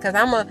lyrics, because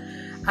I'm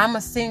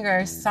a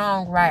singer,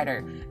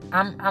 songwriter.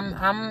 I'm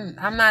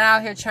not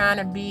out here trying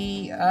to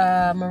be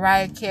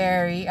Mariah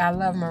Carey. I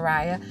love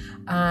Mariah.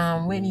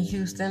 Whitney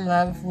Houston,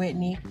 love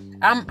Whitney.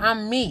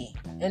 I'm me,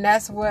 and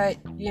that's what,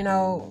 you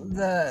know,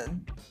 the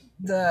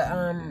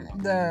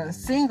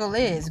single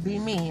is, Be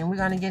Me, and we're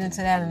gonna get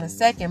into that in a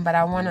second. But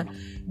I want to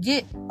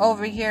get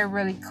over here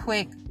really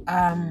quick.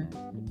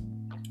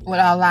 With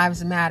All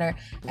Lives Matter.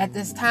 At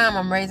this time,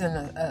 I'm raising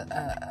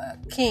a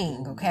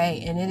king,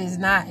 okay? And it is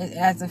not,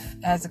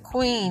 as a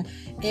queen,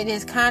 it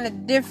is kind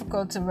of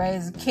difficult to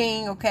raise a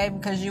king, okay?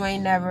 Because you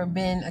ain't never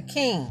been a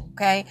king,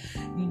 okay?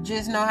 You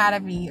just know how to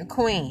be a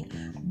queen.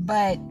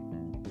 But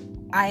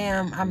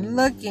I'm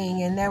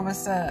looking, and there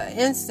was an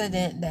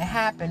incident that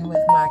happened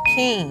with my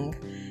king,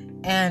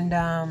 and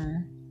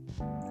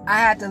I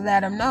had to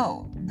let him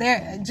know.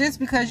 Just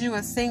because you're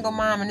a single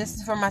mom, and this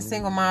is for my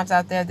single moms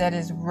out there that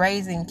is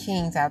raising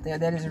kings out there,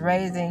 that is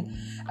raising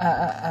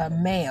a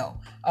male,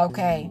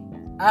 okay?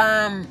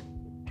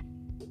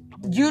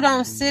 You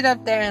don't sit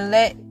up there and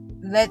let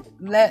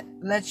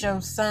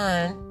your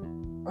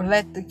son, or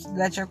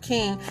let your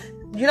king,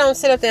 you don't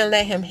sit up there and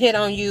let him hit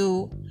on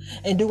you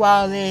and do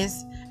all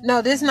this.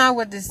 No, this is not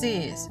what this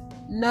is.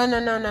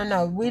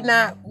 No. We're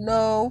not,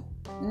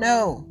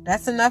 no,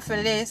 that's enough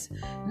of this.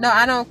 No,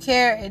 I don't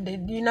care.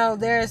 You know,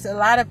 there's a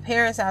lot of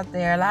parents out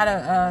there, a lot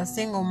of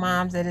single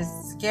moms that is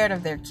scared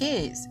of their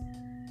kids.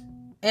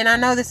 And I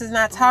know this is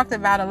not talked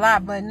about a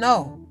lot, but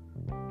no.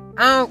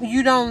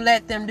 You don't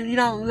let them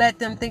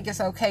think it's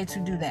okay to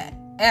do that.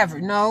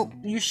 Ever. No,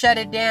 you shut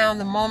it down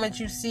the moment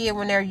you see it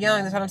when they're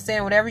young. That's what I'm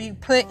saying. Whatever you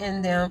put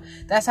in them,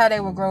 that's how they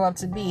will grow up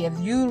to be. If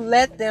you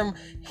let them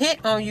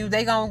hit on you,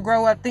 they gonna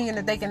grow up thinking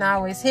that they can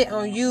always hit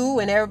on you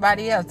and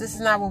everybody else. This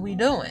is not what we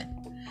doing.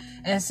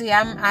 And see,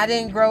 I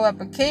didn't grow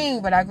up a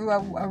king, but I grew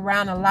up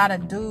around a lot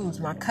of dudes,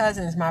 my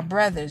cousins, my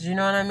brothers, you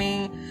know what I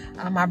mean?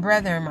 My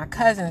brother and my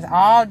cousins,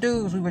 all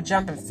dudes. We were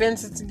jumping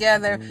fences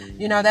together.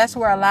 You know, that's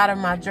where a lot of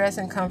my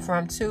dressing come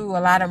from too. A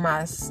lot of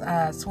my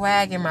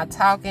swag and my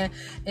talking,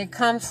 it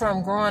comes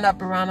from growing up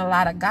around a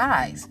lot of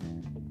guys.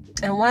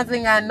 And one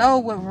thing I know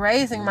with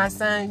raising my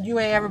son, you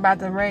ain't ever about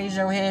to raise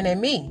your hand at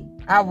me.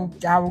 I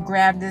will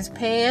grab this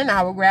pen.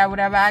 I will grab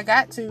whatever I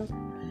got to,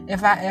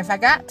 if I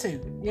got to.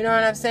 You know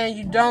what I'm saying?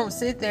 You don't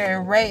sit there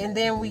and rate, and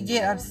then we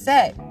get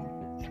upset.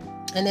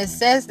 And it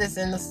says this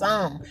in the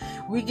song.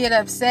 We get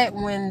upset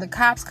when the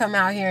cops come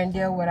out here and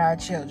deal with our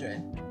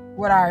children,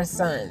 with our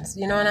sons.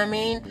 You know what I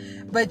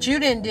mean? But you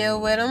didn't deal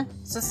with them,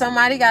 so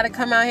somebody got to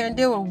come out here and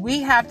deal with them.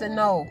 We have to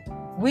know.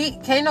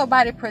 Can't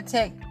nobody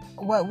protect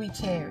what we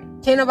carry.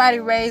 Can't nobody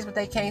raise what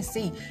they can't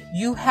see.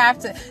 You have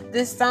to.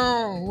 This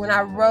song, when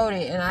I wrote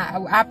it and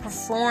I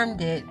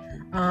performed it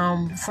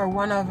for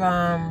one of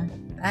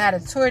I had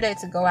a tour date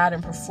to go out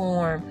and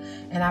perform,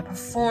 and I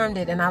performed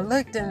it, and I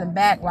looked in the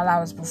back while I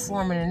was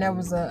performing, and there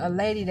was a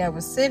lady that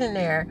was sitting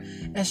there,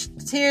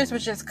 and tears were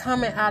just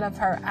coming out of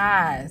her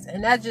eyes,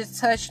 and that just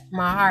touched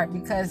my heart,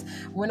 because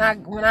when I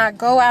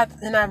go out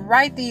and I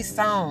write these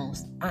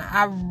songs,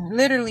 I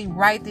literally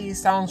write these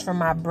songs from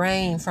my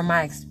brain, from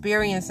my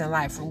experience in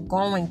life, from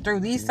going through.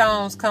 These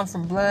songs come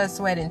from blood,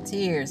 sweat, and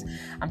tears.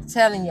 I'm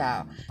telling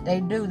y'all, they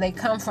do. They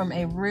come from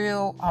a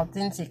real,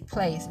 authentic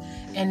place.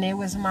 And it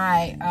was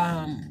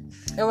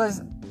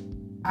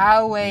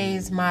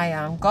always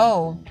my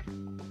goal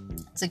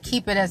to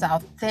keep it as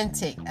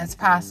authentic as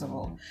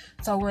possible.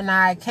 So when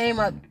I came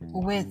up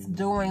with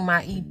doing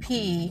my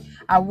EP,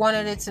 I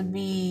wanted it to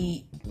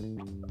be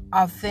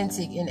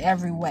authentic in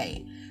every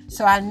way.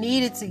 So I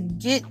needed to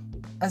get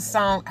a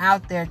song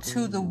out there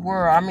to the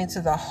world. I mean, to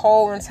the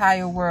whole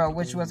entire world,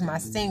 which was my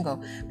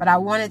single. But I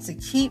wanted to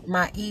keep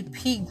my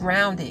EP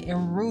grounded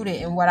and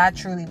rooted in what I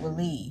truly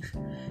believe.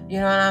 You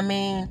know what I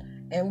mean?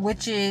 And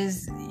which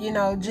is, you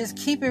know, just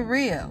keep it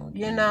real.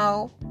 You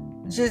know,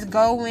 just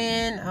go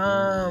in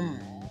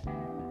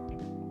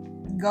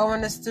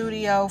the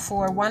studio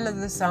for one of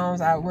the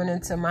songs. I went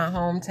into my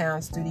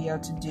hometown studio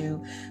to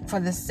do. For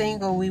the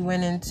single, we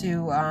went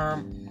into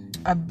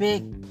a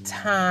big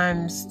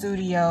time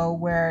studio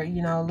where,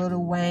 you know,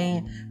 Lil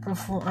Wayne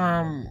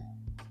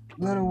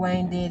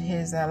did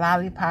his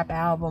Lollipop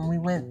album. We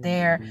went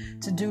there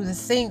to do the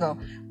single,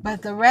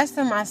 but the rest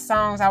of my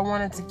songs I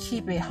wanted to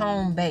keep it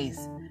home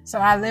based. So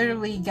I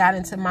literally got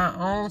into my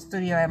own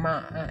studio at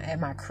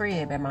my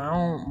crib, at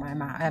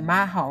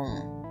my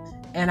home.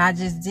 And I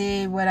just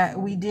did what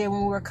we did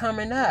when we were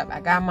coming up.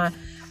 I got my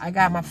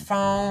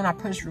phone, I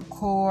pushed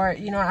record.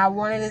 You know, I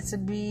wanted it to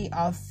be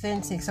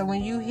authentic. So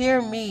when you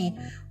hear me,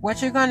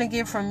 what you're going to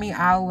get from me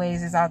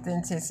always is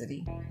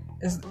authenticity.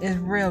 Is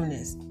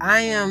realness.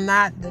 I am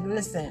not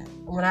listen,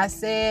 when I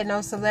said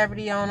no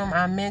celebrity on them,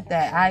 I meant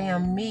that. I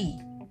am me.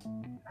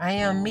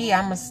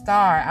 I'm a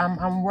star.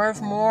 I'm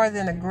worth more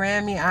than a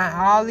Grammy.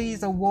 All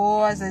these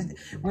awards,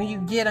 when you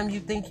get them, you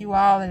think you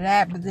all of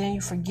that, but then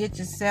you forget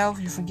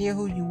yourself. You forget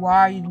who you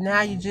are.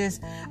 Now you're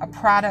just a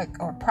product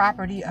or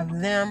property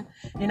of them.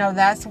 You know,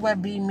 that's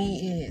what Be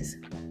Me is.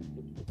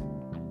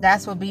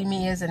 That's what Be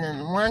Me is. And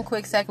in one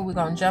quick second, we're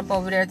going to jump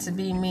over there to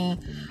Be Me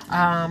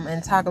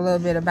and talk a little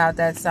bit about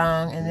that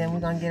song. And then we're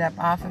going to get up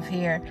off of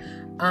here.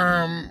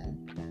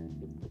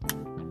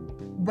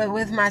 But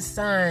with my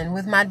son,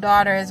 with my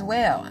daughter as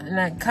well.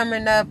 And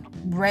coming up,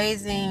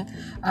 raising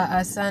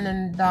a son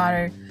and a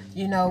daughter,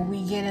 you know,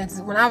 we get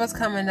into, when I was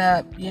coming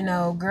up, you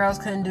know, girls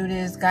couldn't do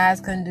this,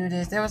 guys couldn't do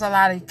this. There was a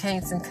lot of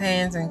can'ts and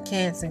cans and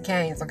kids and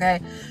canes,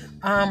 okay?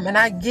 And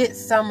I get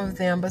some of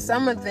them, but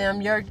some of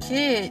them, your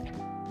kid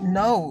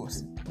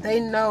knows. They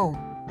know.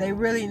 They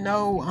really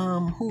know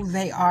who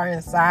they are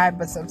inside,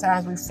 but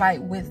sometimes we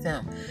fight with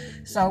them.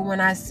 So when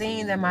I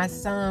seen that my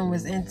son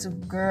was into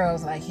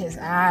girls, like his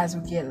eyes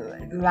would get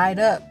light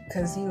up,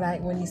 because he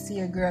like when he see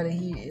a girl that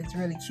it's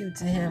really cute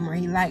to him, or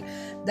he like,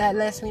 that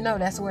lets me know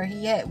that's where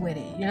he at with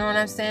it. You know what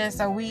I'm saying?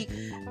 So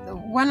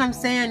what I'm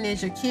saying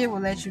is your kid will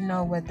let you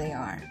know what they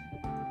are.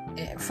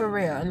 For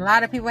real. And a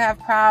lot of people have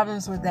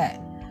problems with that.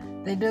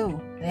 They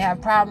do. They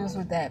have problems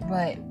with that,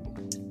 but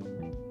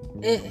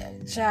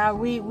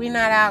we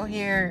not out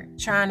here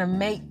trying to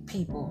make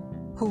people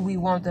who we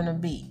want them to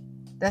be.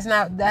 That's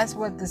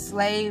a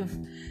slave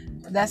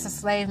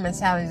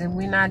mentality.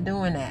 We're not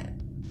doing that.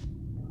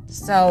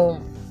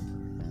 So,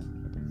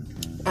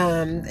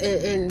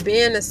 in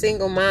being a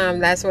single mom,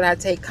 that's what I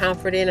take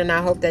comfort in, and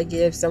I hope that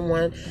gives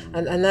someone,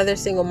 another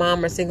single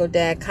mom or single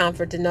dad,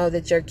 comfort to know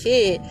that your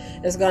kid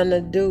is going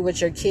to do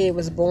what your kid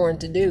was born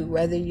to do,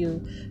 whether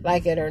you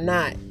like it or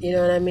not. You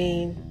know what I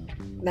mean?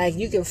 Like,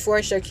 you can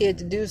force your kid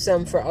to do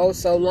something for oh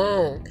so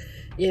long,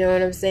 you know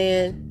what I'm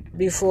saying,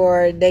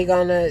 before they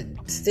gonna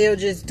still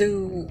just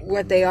do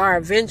what they are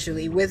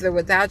eventually, with or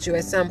without you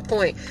at some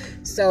point.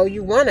 So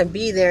you want to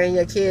be there in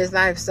your kid's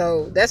life.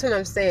 So that's what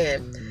I'm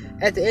saying.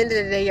 At the end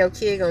of the day, your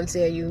kid gonna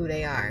tell you who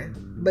they are.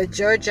 But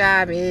your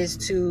job is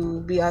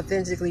to be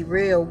authentically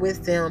real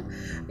with them,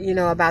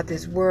 about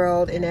this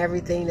world and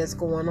everything that's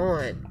going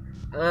on.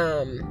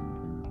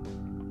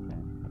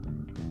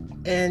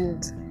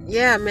 And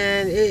yeah,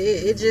 man,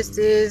 it just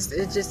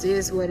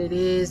is what it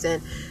is.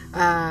 And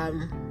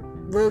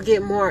we'll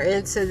get more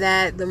into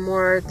that the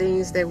more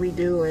things that we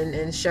do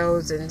and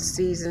shows and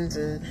seasons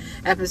and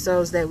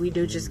episodes that we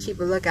do. Just keep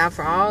a lookout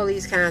for all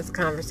these kinds of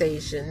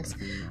conversations.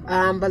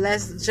 But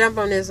let's jump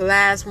on this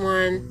last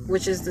one,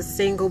 which is the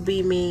single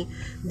Be Me.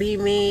 Be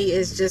Me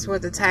is just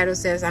what the title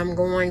says. I'm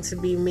going to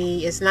be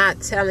me. It's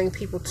not telling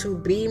people to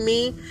be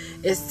me.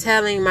 It's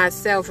telling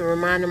myself and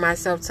reminding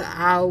myself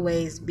to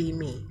always be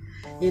me.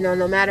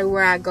 No matter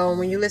where I go,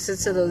 when you listen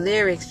to the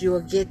lyrics,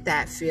 you'll get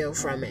that feel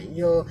from it.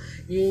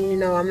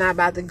 I'm not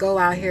about to go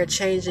out here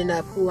changing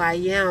up who I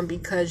am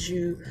because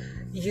you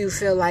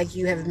feel like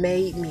you have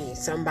made me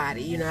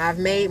somebody. I've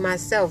made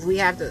myself. We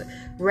have to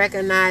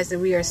recognize that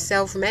we are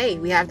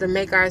self-made. We have to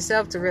make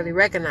ourselves to really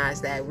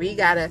recognize that. We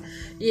gotta,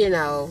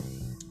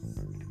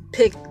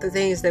 pick the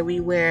things that we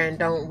wear and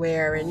don't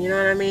wear, and you know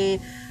what I mean?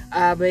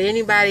 But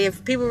anybody,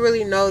 if people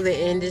really know the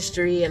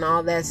industry and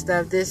all that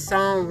stuff, this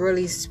song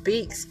really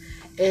speaks.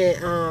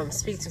 It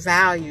speaks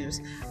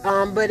values,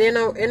 but in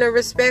a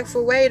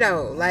respectful way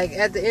though. Like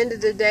at the end of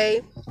the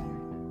day,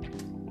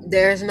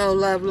 there's no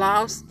love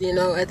lost. At the end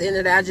of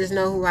the day, I just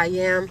know who I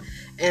am,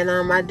 and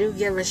I do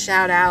give a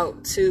shout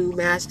out to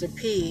Master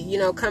P.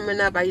 Coming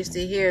up, I used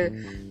to hear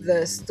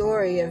the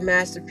story of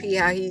Master P,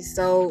 how he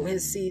sold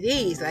his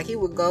CDs. Like he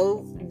would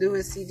go do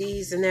his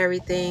CDs and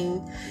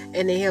everything,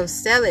 and then he'll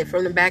sell it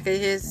from the back of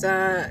his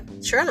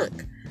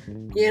trunk.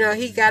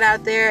 He got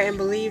out there and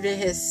believed in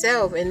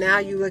himself, and now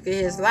you look at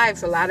his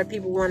life. A lot of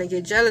people want to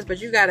get jealous, but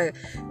you got to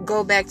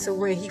go back to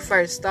when he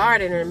first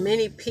started, and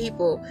many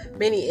people,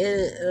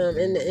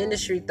 in the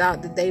industry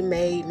thought that they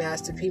made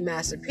Master P,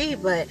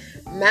 but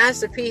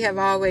Master P have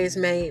always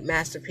made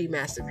Master P.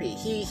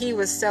 He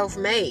was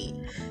self-made,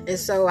 and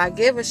so I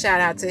give a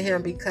shout out to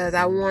him because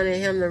I wanted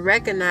him to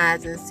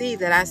recognize and see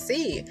that I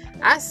see it.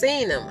 I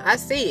seen him. I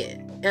see it,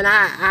 and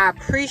I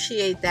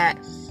appreciate that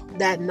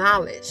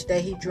knowledge that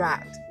he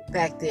dropped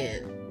back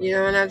then. You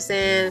know what I'm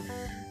saying?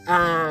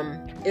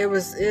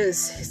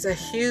 It's a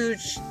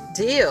huge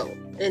deal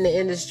in the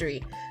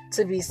industry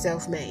to be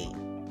self-made.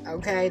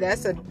 Okay,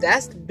 that's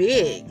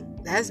big.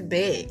 That's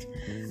big.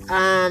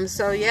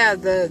 So yeah,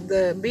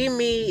 the Be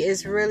Me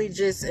is really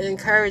just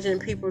encouraging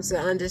people to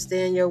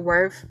understand your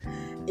worth.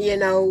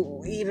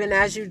 Even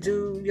as you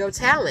do your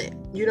talent.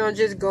 You don't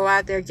just go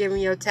out there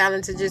giving your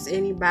talent to just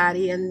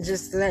anybody and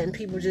just letting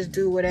people just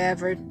do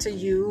whatever to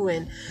you,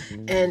 and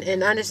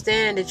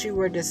understand that you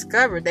were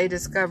discovered. They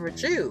discovered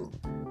you.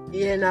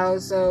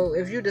 So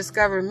if you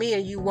discover me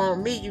and you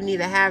want me, you need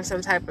to have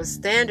some type of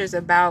standards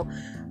about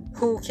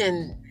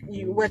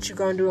what you're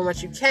going to do and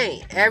what you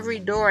can't. Every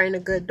door ain't a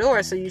good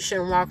door, so you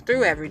shouldn't walk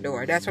through every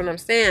door. That's what I'm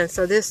saying.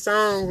 So this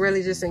song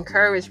really just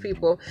encouraged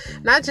people,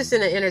 not just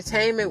in the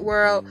entertainment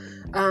world,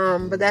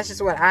 but that's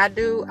just what I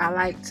do. I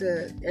like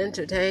to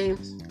entertain,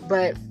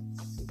 but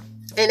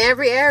in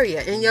every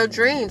area, in your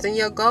dreams, in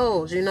your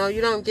goals, you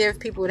don't give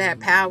people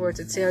that power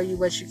to tell you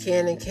what you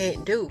can and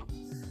can't do.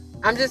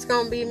 I'm just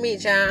going to be me,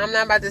 child. I'm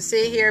not about to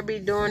sit here be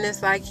doing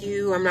this like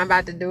you. I'm not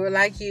about to do it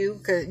like you,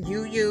 because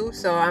you.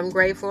 So I'm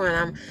grateful and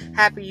I'm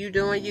happy you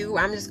doing you.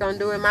 I'm just going to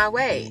do it my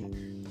way.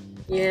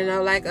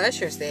 Like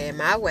Usher said,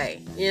 my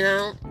way.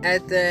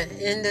 At the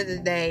end of the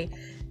day,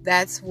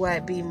 that's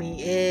what Be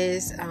Me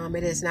is.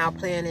 It is now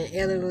playing in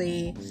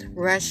Italy,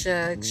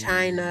 Russia,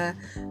 China,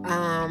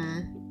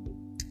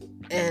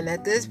 and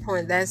at this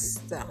point, that's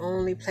the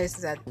only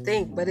places I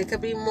think. But it could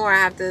be more. I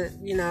have to,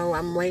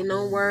 I'm waiting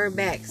on word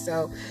back.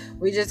 So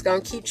we're just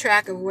going to keep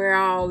track of where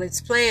all it's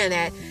playing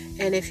at.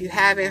 And if you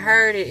haven't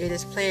heard it, it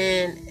is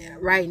playing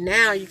right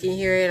now. You can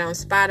hear it on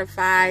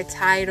Spotify,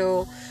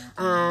 Tidal,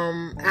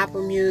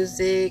 Apple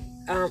Music,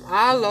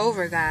 all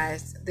over,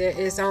 guys.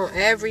 It's on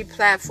every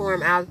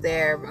platform out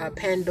there.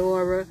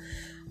 Pandora.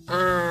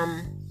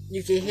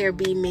 You can hear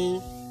Be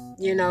Me,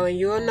 and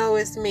you'll know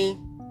it's me.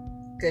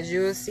 Because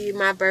you'll see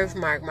my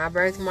birthmark. My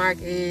birthmark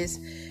is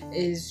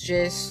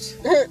just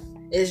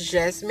it's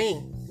just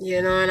me.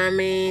 You know what I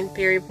mean?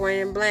 Period,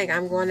 point, and blank.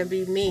 I'm going to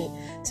be me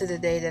to the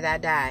day that I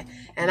die.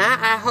 And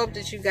I hope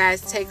that you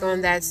guys take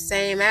on that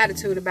same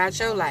attitude about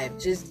your life.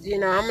 Just, I'm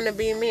going to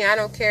be me. I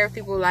don't care if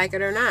people like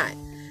it or not.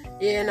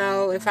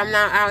 If I'm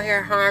not out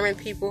here harming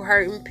people,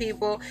 hurting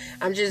people,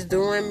 I'm just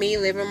doing me,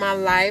 living my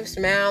life,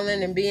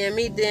 smiling and being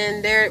me,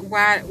 then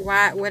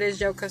what is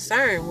your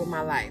concern with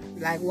my life?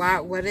 Like,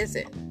 what is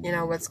it?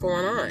 What's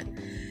going on?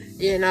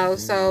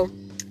 So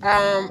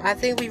I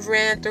think we've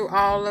ran through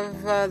all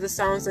of the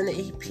songs in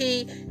the EP.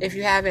 If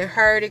you haven't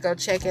heard it, go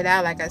check it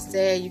out. Like I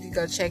said, you can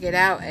go check it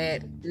out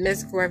at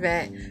Miss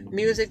Corvette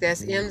Music.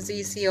 That's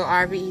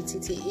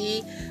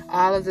MZCORVETTE.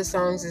 All of the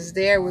songs is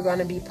there. We're going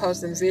to be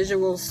posting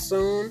visuals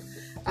soon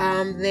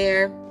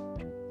there.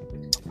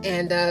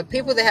 And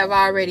people that have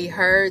already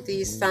heard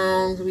these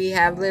songs, we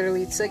have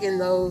literally taken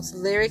those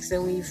lyrics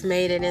and we've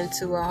made it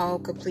into a whole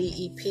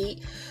complete EP.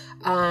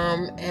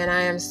 And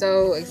I am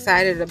so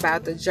excited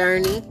about the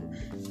journey.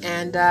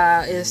 And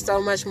there's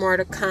so much more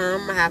to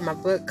come. I have my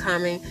book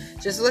coming.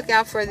 Just look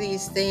out for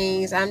these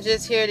things. I'm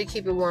just here to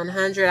keep it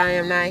 100. I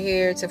am not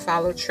here to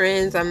follow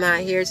trends. I'm not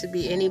here to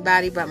be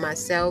anybody but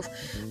myself.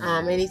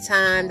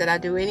 Anytime that I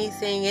do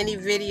anything, any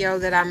video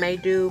that I may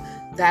do,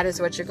 that is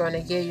what you're going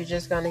to get. You're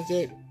just going to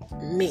get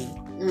me,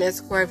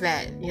 Miss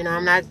Corvette. You know,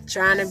 I'm not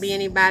trying to be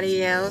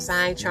anybody else.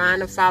 I ain't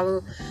trying to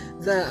follow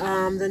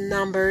the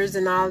numbers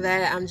and all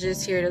that. I'm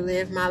just here to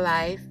live my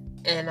life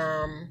and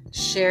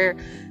share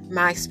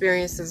my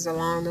experiences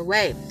along the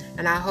way.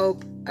 And I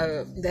hope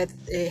that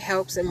it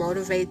helps and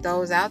motivate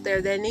those out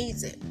there that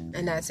needs it.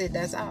 And that's it.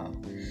 That's all.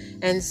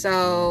 And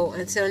so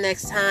until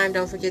next time,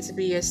 don't forget to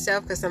be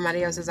yourself, because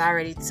somebody else has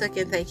already took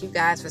it. Thank you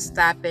guys for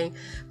stopping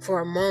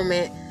for a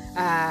moment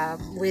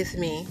with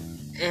me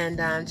and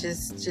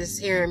just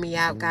hearing me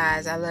out,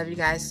 guys. I love you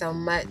guys so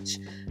much.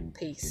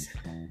 Peace.